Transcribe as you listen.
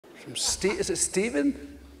Is it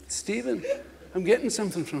Stephen? Stephen. I'm getting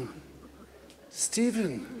something from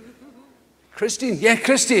Stephen. Christine. Yeah,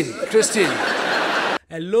 Christine. Christine.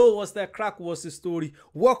 Hello, what's that crack? What's the story?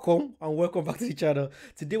 Welcome and welcome back to the channel.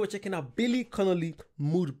 Today we're checking out Billy Connolly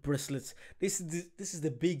mood bracelets. This is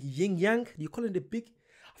the big yin yang. You call it the big?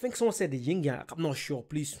 I think someone said the yin yang. I'm not sure.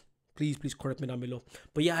 Please correct me down below.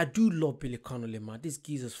 But yeah, I do love Billy Connolly, man. This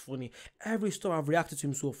geezer's funny. Every story I've reacted to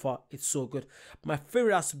him so far, it's so good. My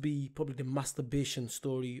favorite has to be probably the masturbation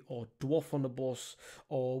story, or Dwarf on the Bus,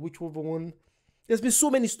 or which other one? There's been so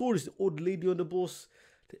many stories. The old lady on the bus.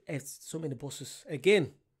 So many buses.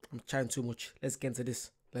 Again, I'm chatting too much. Let's get into this.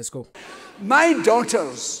 Let's go. My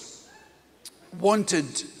daughters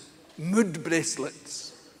wanted mood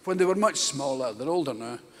bracelets when they were much smaller. They're older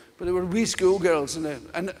now, but they were wee schoolgirls.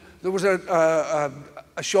 And there was a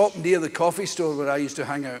shop near the coffee store where I used to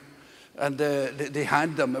hang out, and they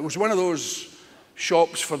had them. It was one of those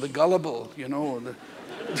shops for the gullible, you know, a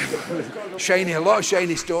lot of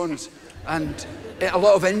shiny stones, and a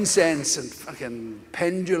lot of incense and fucking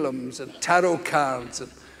pendulums and tarot cards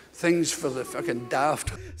and things for the fucking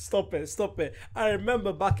daft. Stop it. I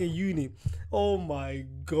remember back in uni. Oh my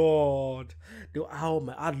God. I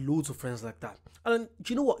had loads of friends like that. And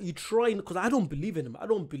do you know what? You try, because I don't believe in them. I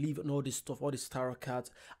don't believe in all this stuff, all these tarot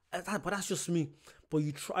cards. But that's just me. But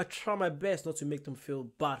I try my best not to make them feel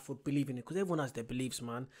bad for believing it, because everyone has their beliefs,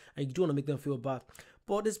 man. And you don't want to make them feel bad.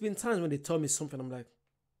 But there's been times when they tell me something, I'm like,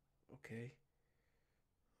 okay.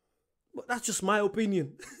 But that's just my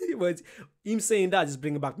opinion. But him saying that just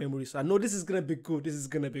bringing back memories. So I know this is gonna be good.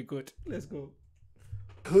 Let's go.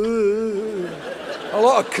 A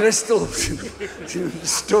lot of crystals,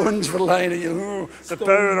 stones were lying at you. Oh, the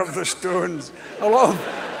power of the stones. A lot of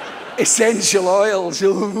essential oils.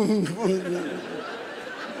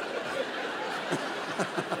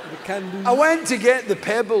 I went to get the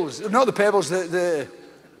pebbles, not the pebbles, the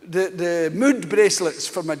mood bracelets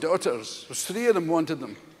for my daughters. There's 3 of them wanted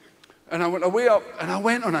them. And I went away up, and I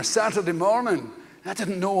went on a Saturday morning. I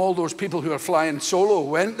didn't know all those people who are flying solo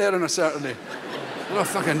went there on a Saturday. They were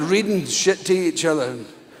fucking reading shit to each other. And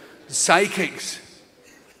psychics.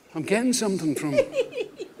 I'm getting something from is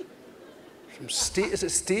it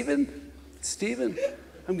Stephen? Stephen.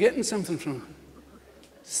 I'm getting something from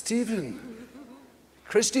Stephen.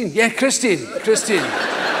 Christine. Yeah, Christine. Christine.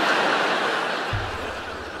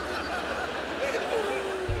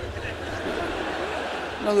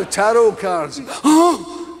 Now the tarot cards.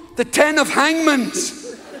 Oh, the 10 of hangmans.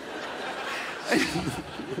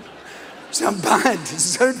 Sound bad?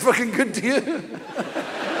 Sound fucking good to you?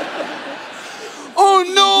 Oh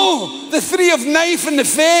no, the 3 of knife in the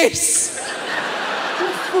face.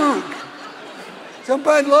 Fuck. Some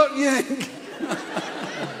bad luck, Yank.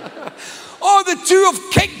 Oh, the 2 of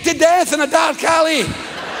kicked to death in a dark alley.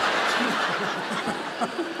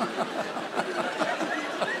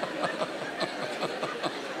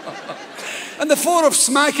 And the 4 of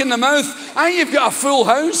smack in the mouth. And you've got a full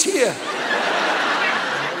house here.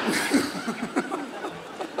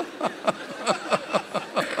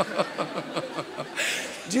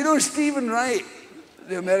 Do you know Stephen Wright,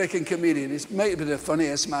 the American comedian? He might be the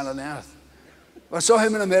funniest man on earth. I saw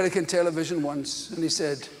him on American television once, and he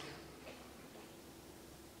said,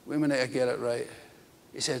 wait a minute, I get it right.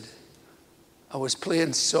 He said, I was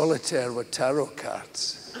playing solitaire with tarot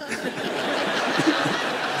cards.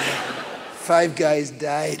 5 guys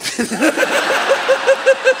died.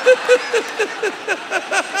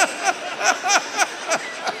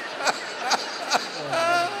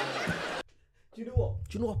 Do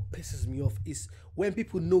you know what pisses me off is when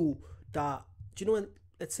people know that, do you know when,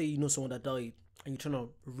 let's say you know someone that died and you're trying to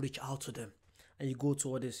reach out to them and you go to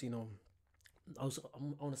all this, you know, I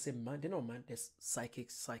want to say, man, they're not, man, there's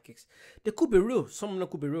psychics. They could be real, some of them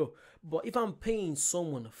could be real. But if I'm paying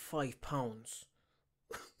someone £5,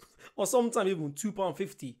 or sometimes even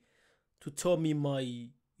 £2.50 to tell me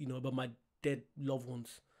about my dead loved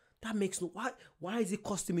ones, that makes no, why is it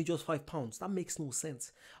costing me just £5? That makes no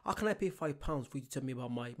sense. How can I pay £5 for you to tell me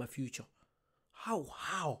about my future? How?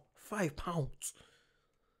 £5?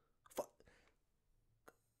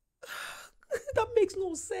 That makes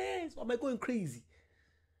no sense. Am I going crazy?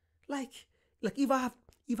 Like if I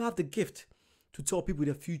have the gift to tell people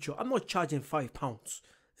their future, I'm not charging £5.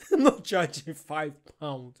 I'm not charging £5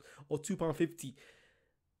 or £2.50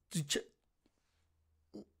 to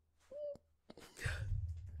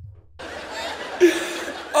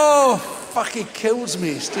Oh, fuck, he kills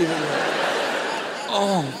me, Stephen.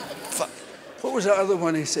 Oh, fuck. What was that other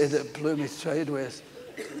one he said that blew me sideways?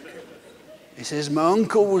 He says, my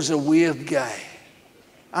uncle was a weird guy.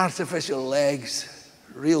 Artificial legs,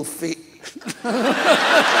 real feet.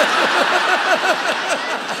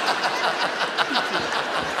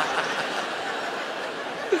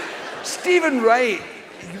 Stephen Wright,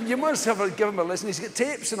 you must have give him a listen. He's got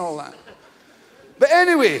tapes and all that. But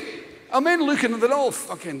anyway, I'm in looking, and they're all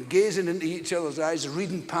fucking gazing into each other's eyes,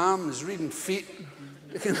 reading palms, reading feet,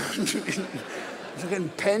 fucking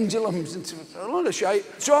pendulums, and a lot of shite.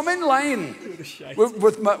 So I'm in line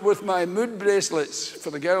with my mood bracelets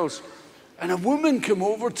for the girls, and a woman came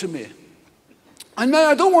over to me. And now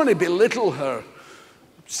I don't want to belittle her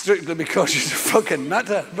strictly because she's a fucking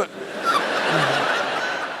nutter, but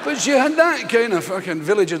she had that kind of fucking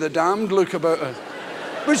Village of the Damned look about her.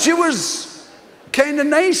 But she was kind of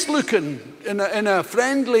nice looking, in a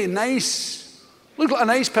friendly, nice, looked like a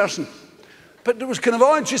nice person. But it was kind of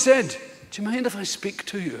odd. She said, "Do you mind if I speak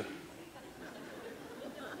to you?"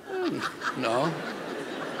 No.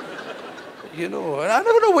 You know, and I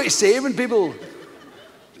never know what to say when people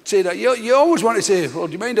say that. You always want to say, "Well,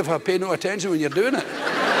 do you mind if I pay no attention when you're doing it?"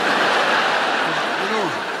 You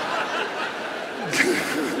know.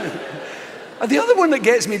 And the other one that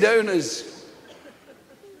gets me down is,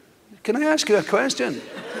 "Can I ask you a question?"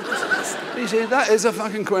 He said, "That is a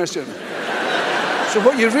fucking question. So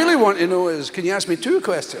what you really want to know is, can you ask me 2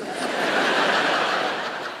 questions?"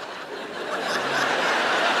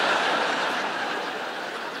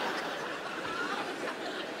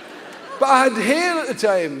 But I had hair at the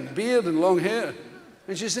time, beard and long hair.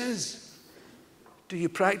 And she says, "Do you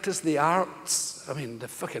practice the arts?" I mean, the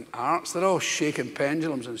fucking arts. They're all shaking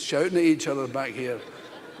pendulums and shouting at each other back here,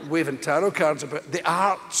 waving tarot cards about the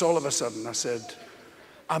arts all of a sudden. I said,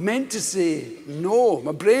 I meant to say no.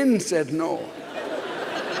 My brain said no.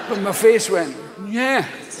 But my face went,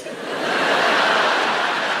 yes.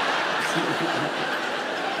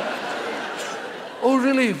 "Oh,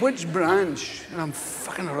 really? Which branch?" And I'm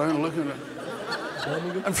fucking around looking at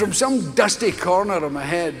it. And from some dusty corner of my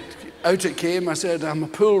head, out it came. I said, "I'm a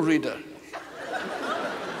pool reader."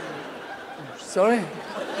 "Sorry?"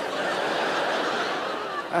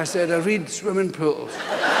 I said, "I read swimming pools."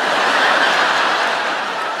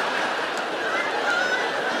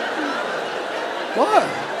 "What?"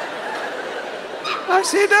 I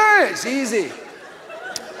said, "Ah, it's easy."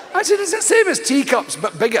 I said, "It's the same as teacups,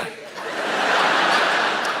 but bigger."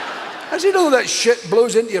 I said, "All that shit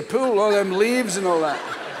blows into your pool, all them leaves and all that.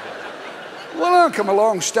 Well, I'll come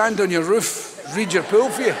along, stand on your roof, read your pool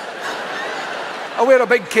for you. I'll wear a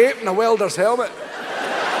big cape and a welder's helmet."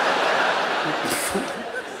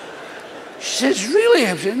 She says, "Really?"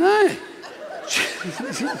 I said, "No."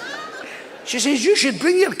 She says, "You should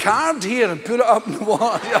bring your card here and put it up in the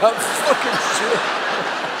water." I'm fucking sure.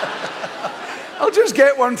 I'll just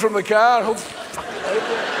get one from the car. Oh, fuck it out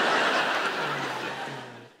there.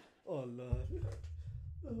 Oh, Lord.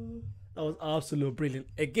 That was absolutely brilliant.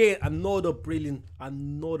 Again, another brilliant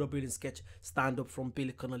sketch stand-up from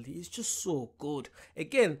Billy Connolly. It's just so good.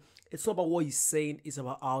 Again, it's not about what he's saying, it's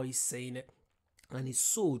about how he's saying it. And it's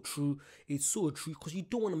so true. It's so true because you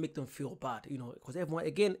don't want to make them feel bad, you know, because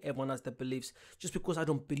everyone has their beliefs. Just because I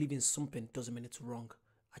don't believe in something doesn't mean it's wrong.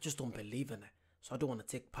 I just don't believe in it. So I don't want to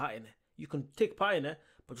take part in it. You can take part in it,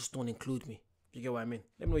 but just don't include me. You get what I mean?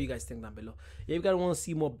 Let me know what you guys think down below. If you guys want to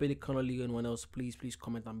see more Billy Connolly or anyone else, please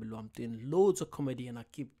comment down below. I'm doing loads of comedy and I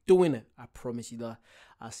keep doing it. I promise you that.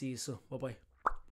 I'll see you soon. Bye-bye.